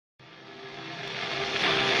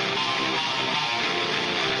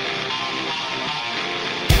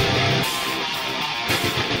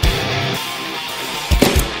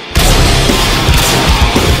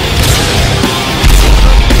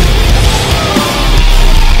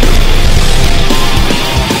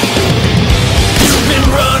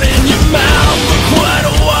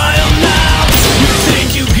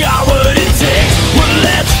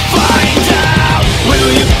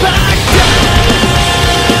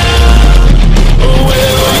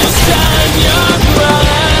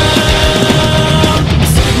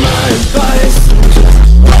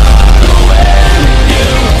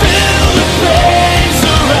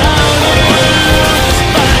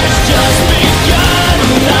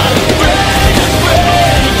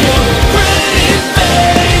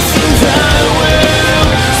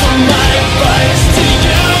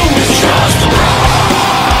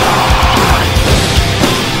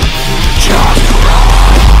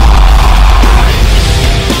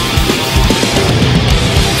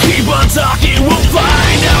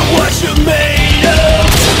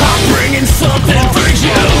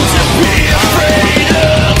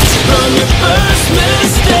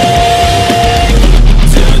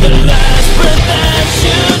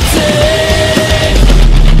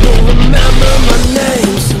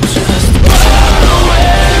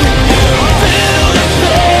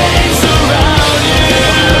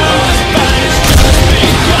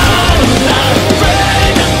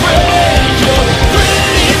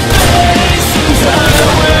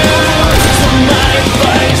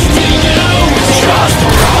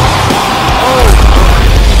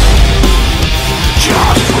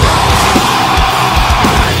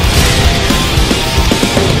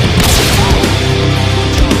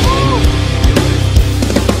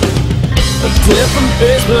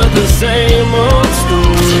face, but the same old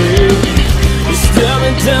story. You stare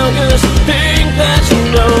me down cause you think that you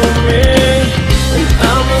know me, and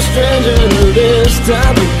I'm a stranger to this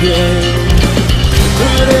type of game.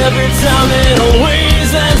 But every time it always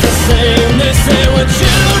ends the same. They say what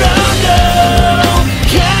you don't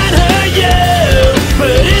know